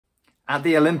At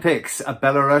the Olympics, a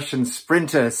Belarusian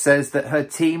sprinter says that her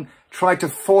team tried to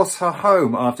force her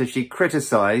home after she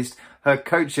criticised her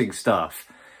coaching staff.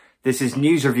 This is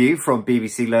News Review from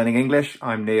BBC Learning English.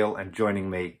 I'm Neil and joining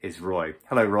me is Roy.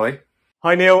 Hello, Roy.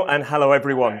 Hi, Neil, and hello,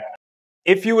 everyone.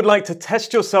 If you would like to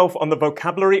test yourself on the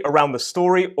vocabulary around the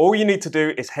story, all you need to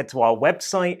do is head to our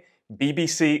website,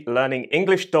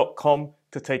 bbclearningenglish.com,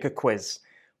 to take a quiz.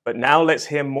 But now let's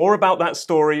hear more about that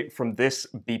story from this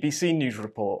BBC News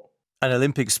report. An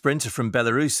Olympic sprinter from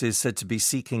Belarus is said to be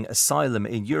seeking asylum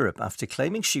in Europe after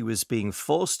claiming she was being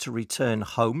forced to return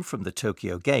home from the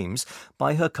Tokyo Games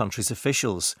by her country's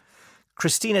officials.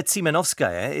 Krystsina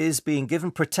Tsimanouskaya is being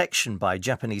given protection by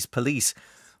Japanese police.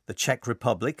 The Czech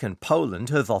Republic and Poland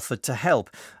have offered to help,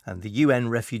 and the UN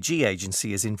Refugee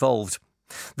Agency is involved.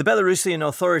 The Belarusian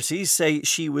authorities say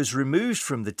she was removed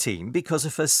from the team because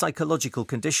of her psychological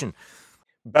condition.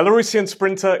 Belarusian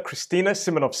sprinter Krystsina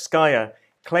Tsimanouskaya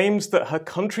claims that her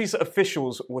country's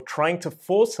officials were trying to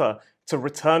force her to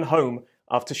return home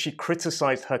after she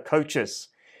criticised her coaches.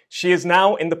 She is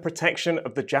now in the protection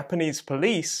of the Japanese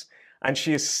police and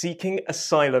she is seeking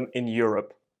asylum in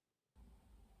Europe.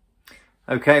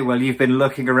 Okay, well, you've been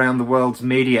looking around the world's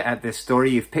media at this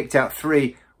story. You've picked out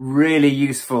 3 really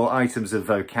useful items of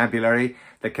vocabulary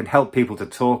that can help people to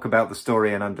talk about the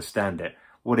story and understand it.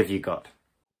 What have you got?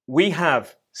 We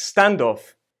have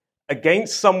standoff,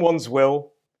 against someone's will,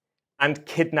 and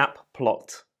kidnap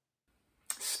plot.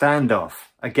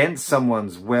 Standoff, against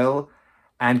someone's will,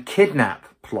 and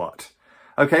kidnap plot.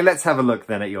 Okay, let's have a look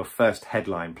then at your first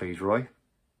headline, please, Roy.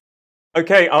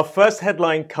 Okay, our first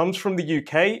headline comes from the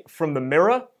UK, from the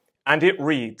Mirror, and it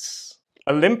reads,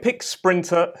 Olympic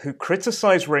sprinter who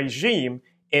criticised regime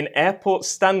in airport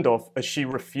standoff as she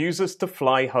refuses to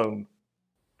fly home.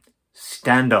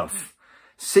 Standoff.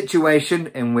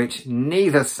 Situation in which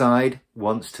neither side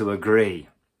wants to agree.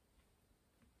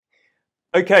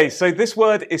 Okay, so this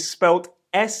word is spelt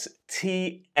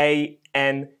S-T-A-N-D-O-F-F.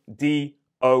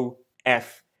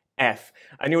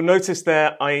 And you'll notice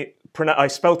there I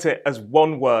spelt it as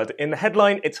one word. In the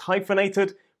headline, it's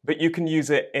hyphenated, but you can use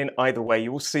it in either way.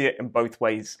 You will see it in both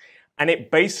ways. And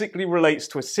it basically relates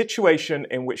to a situation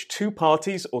in which 2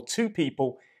 parties or 2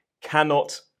 people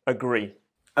cannot agree.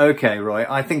 Okay, Roy,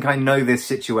 I think I know this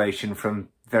situation from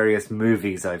various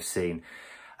movies I've seen,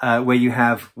 where you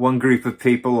have one group of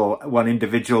people or one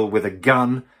individual with a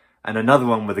gun and another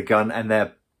one with a gun, and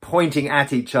they're pointing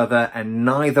at each other and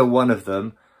neither one of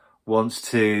them wants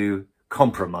to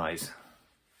compromise.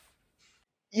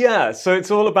 Yeah, so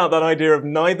it's all about that idea of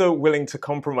neither willing to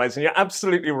compromise. And you're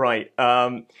absolutely right.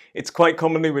 It's quite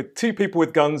commonly with 2 people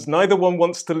with guns, neither one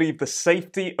wants to leave the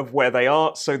safety of where they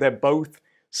are, so they're both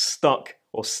stuck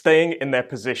or staying in their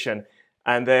position,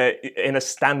 and they're in a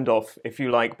standoff, if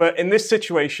you like. But in this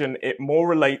situation, it more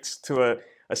relates to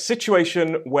a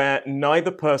situation where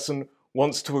neither person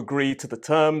wants to agree to the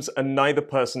terms and neither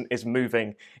person is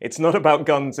moving. It's not about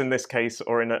guns in this case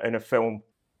or in a film.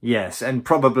 Yes, and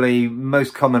probably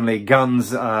most commonly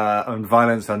guns and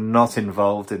violence are not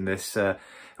involved in this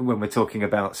when we're talking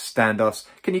about standoffs.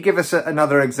 Can you give us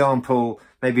another example,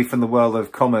 maybe from the world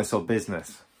of commerce or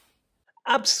business?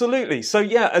 Absolutely. So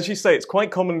yeah, as you say, it's quite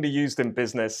commonly used in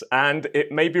business, and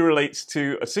it maybe relates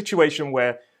to a situation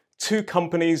where 2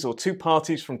 companies or 2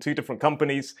 parties from 2 different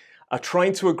companies are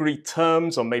trying to agree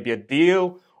terms on maybe a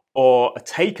deal or a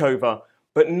takeover,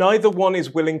 but neither one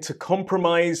is willing to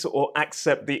compromise or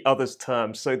accept the other's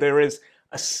terms. So there is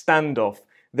a standoff.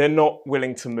 They're not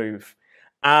willing to move.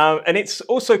 And it's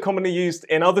also commonly used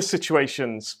in other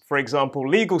situations, for example,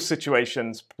 legal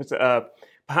situations,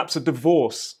 perhaps a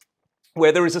divorce,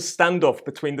 where there is a standoff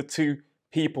between the 2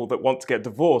 people that want to get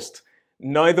divorced.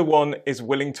 Neither one is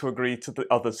willing to agree to the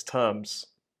other's terms.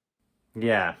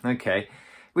 Yeah, okay.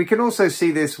 We can also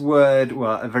see this word,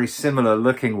 well, a very similar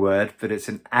looking word, but it's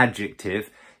an adjective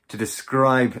to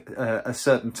describe a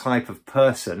certain type of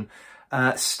person,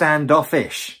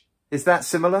 standoffish. Is that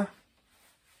similar?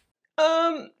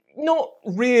 Not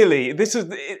really.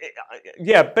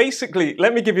 Yeah, basically,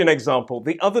 let me give you an example.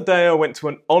 The other day I went to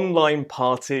an online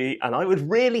party and I was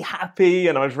really happy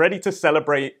and I was ready to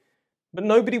celebrate, but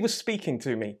nobody was speaking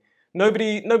to me.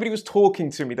 Nobody was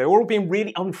talking to me. They were all being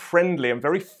really unfriendly and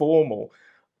very formal.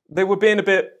 They were being a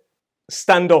bit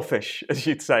standoffish, as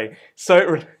you'd say.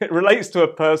 So it relates to a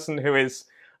person who is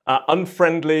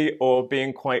unfriendly or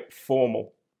being quite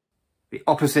formal. The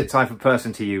opposite type of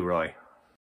person to you, Roy.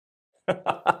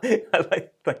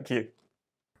 Thank you.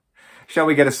 Shall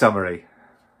we get a summary?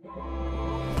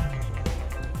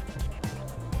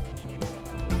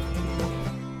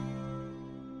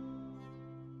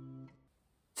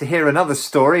 To hear another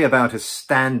story about a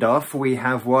standoff, we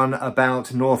have one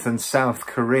about North and South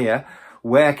Korea.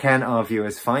 Where can our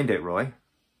viewers find it, Roy?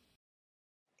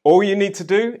 All you need to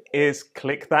do is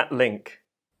click that link.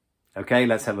 Okay,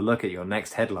 let's have a look at your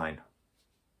next headline.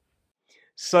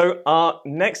 So our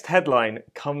next headline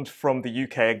comes from the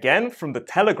UK again, from The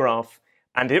Telegraph,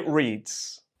 and it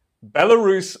reads,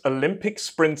 Belarus Olympic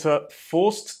sprinter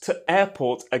forced to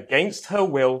airport against her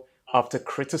will after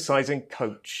criticising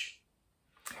coach.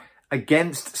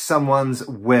 Against someone's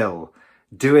will,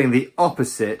 doing the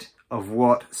opposite of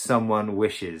what someone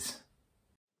wishes.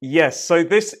 Yes, so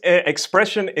this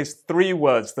expression is 3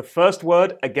 words. The first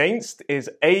word, against, is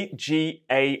A-G-A-I-N-S-T.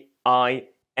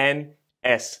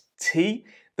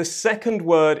 The second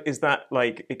word is that,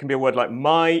 like, it can be a word like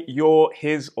my, your,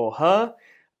 his, or her.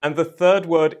 And the third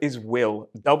word is will,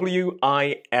 W-I-L-L.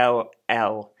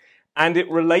 And it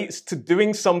relates to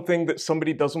doing something that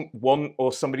somebody doesn't want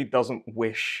or somebody doesn't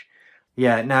wish.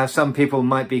 Yeah, now some people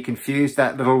might be confused.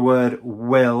 That little word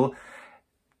will,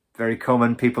 very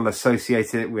common, people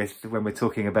associate it with when we're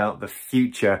talking about the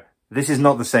future. This is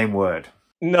not the same word.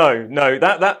 No,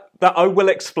 that I will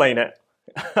explain it.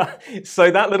 So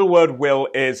that little word will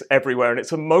is everywhere, and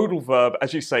it's a modal verb,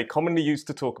 as you say, commonly used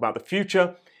to talk about the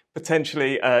future,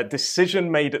 potentially a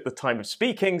decision made at the time of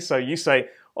speaking. So you say,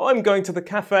 oh, I'm going to the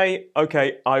cafe.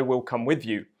 Okay, I will come with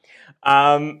you.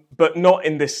 But not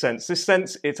in this sense. This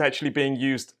sense, it's actually being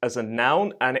used as a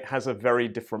noun, and it has a very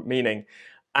different meaning.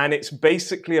 And it's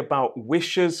basically about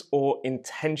wishes or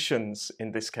intentions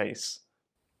in this case.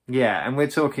 Yeah, and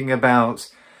we're talking about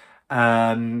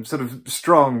sort of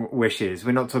strong wishes.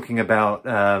 We're not talking about,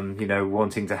 you know,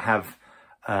 wanting to have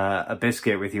a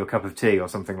biscuit with your cup of tea or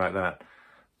something like that.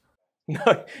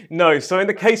 No. So in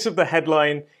the case of the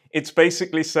headline, it's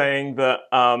basically saying that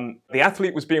the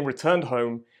athlete was being returned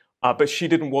home, but she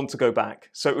didn't want to go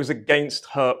back. So it was against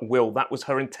her will. That was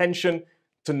her intention,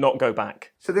 to not go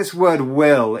back. So this word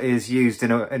will is used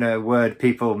in a word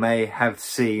people may have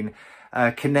seen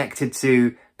connected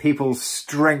to people's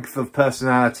strength of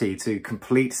personality to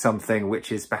complete something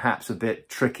which is perhaps a bit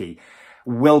tricky.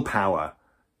 Willpower.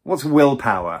 What's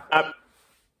willpower?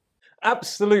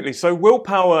 Absolutely. So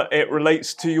willpower, it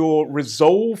relates to your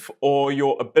resolve or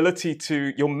your ability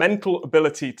to, your mental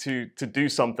ability to do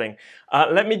something.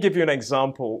 Let me give you an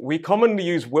example. We commonly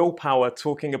use willpower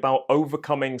talking about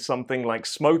overcoming something like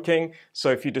smoking.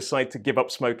 So if you decide to give up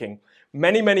smoking.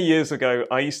 Many, many years ago,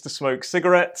 I used to smoke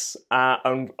cigarettes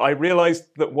and I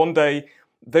realized that one day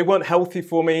they weren't healthy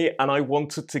for me and I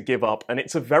wanted to give up. And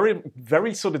it's a very,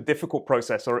 very sort of difficult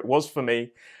process, or it was for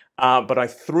me. But I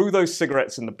threw those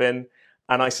cigarettes in the bin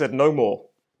and I said no more.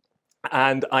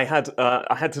 And I had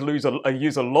to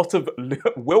use a lot of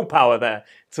willpower there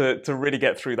to really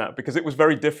get through that, because it was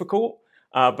very difficult.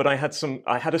 But I had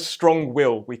a strong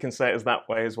will. We can say it as that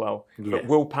way as well. Yes. But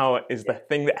willpower is the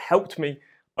thing that helped me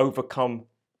overcome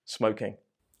smoking.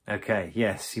 Okay,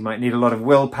 yes, you might need a lot of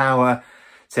willpower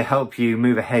to help you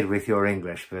move ahead with your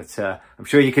English, but I'm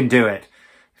sure you can do it.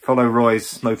 Follow Roy's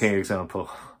smoking example.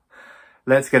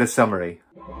 Let's get a summary.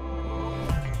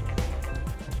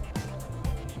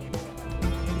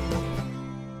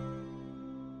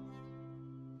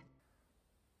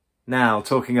 Now,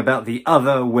 talking about the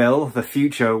other will, the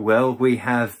future will, we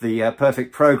have the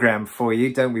perfect program for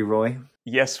you, don't we, Roy?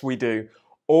 Yes, we do.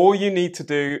 All you need to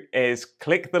do is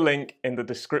click the link in the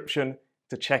description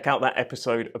to check out that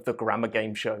episode of the Grammar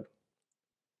Game Show.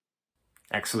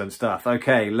 Excellent stuff.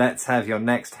 Okay, let's have your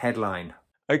next headline.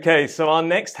 Okay, so our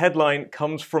next headline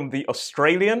comes from The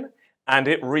Australian, and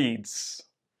it reads,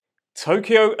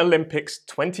 Tokyo Olympics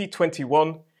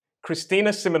 2021,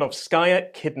 Krystsina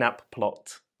Tsimanouskaya kidnap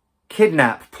plot.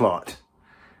 Kidnap plot.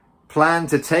 Plan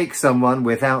to take someone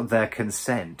without their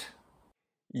consent.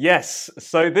 Yes,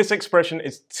 so this expression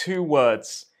is 2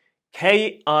 words.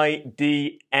 K-I-D-N-A-P,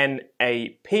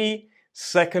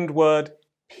 second word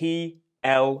P-L-O-T.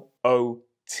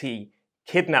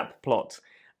 Kidnap plot.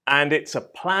 And it's a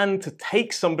plan to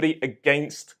take somebody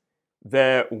against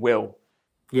their will.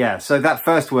 Yeah, so that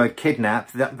first word,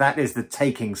 kidnap, that is the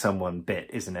taking someone bit,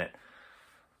 isn't it?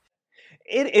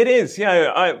 It is,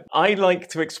 yeah. I like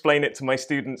to explain it to my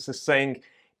students as saying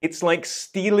it's like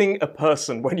stealing a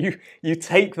person. When you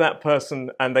take that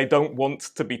person and they don't want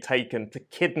to be taken, to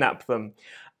kidnap them.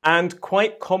 And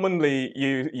quite commonly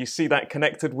you see that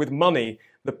connected with money.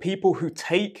 The people who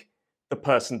take the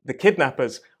person, the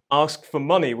kidnappers, ask for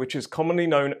money, which is commonly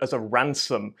known as a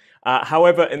ransom.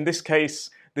 However, in this case,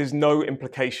 there's no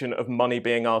implication of money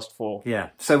being asked for. Yeah,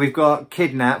 so we've got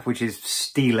kidnap, which is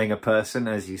stealing a person,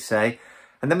 as you say.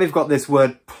 And then we've got this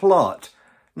word plot.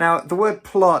 Now, the word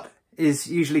plot is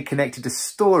usually connected to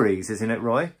stories, isn't it,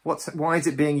 Roy? Why is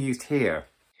it being used here?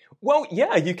 Well,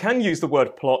 yeah, you can use the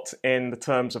word plot in the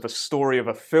terms of a story of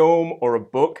a film or a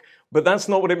book, but that's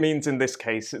not what it means in this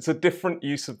case. It's a different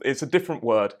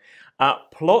word.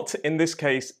 Plot in this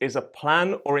case is a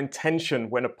plan or intention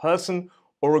when a person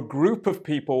or a group of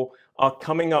people are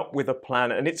coming up with a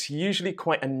plan, and it's usually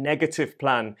quite a negative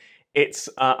plan. It's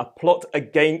a plot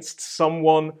against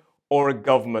someone or a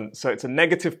government. So it's a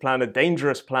negative plan, a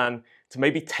dangerous plan to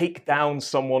maybe take down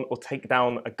someone or take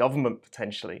down a government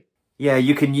potentially. Yeah,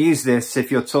 you can use this if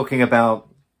you're talking about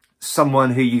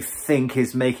someone who you think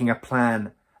is making a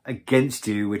plan against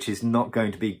you, which is not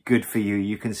going to be good for you.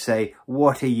 You can say,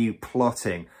 what are you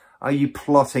plotting? Are you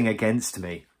plotting against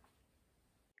me?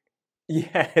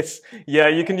 Yes, yeah,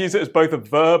 you can use it as both a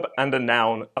verb and a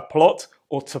noun, a plot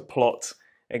or to plot.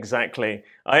 Exactly.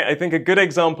 I think a good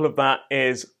example of that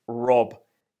is Rob.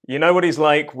 You know what he's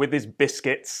like with his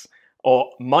biscuits,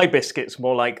 or my biscuits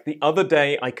more like. The other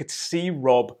day I could see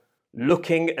Rob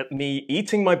looking at me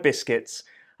eating my biscuits,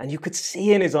 and you could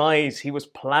see in his eyes he was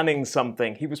planning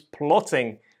something. He was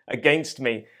plotting against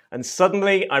me. And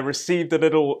suddenly I received a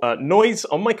little noise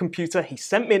on my computer. He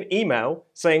sent me an email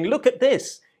saying, look at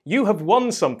this, you have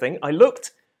won something. I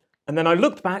looked, and then I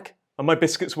looked back and my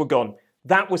biscuits were gone.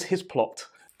 That was his plot.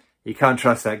 You can't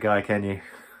trust that guy, can you?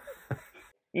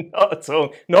 Not at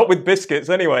all. Not with biscuits,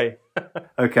 anyway.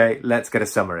 Okay, let's get a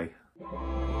summary.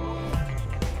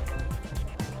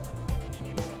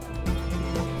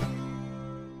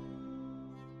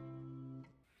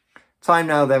 Time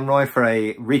now then, Roy, for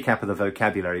a recap of the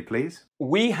vocabulary, please.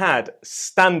 We had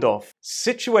standoff,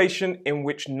 situation in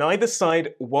which neither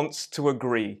side wants to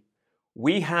agree.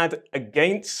 We had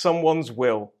against someone's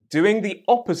will, doing the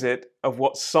opposite of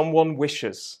what someone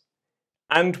wishes.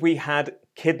 And we had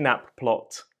kidnap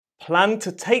plot, plan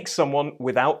to take someone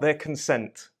without their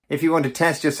consent. If you want to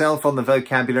test yourself on the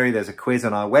vocabulary, there's a quiz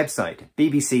on our website,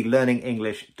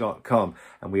 bbclearningenglish.com,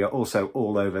 and we are also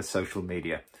all over social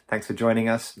media. Thanks for joining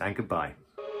us, and goodbye.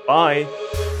 Bye.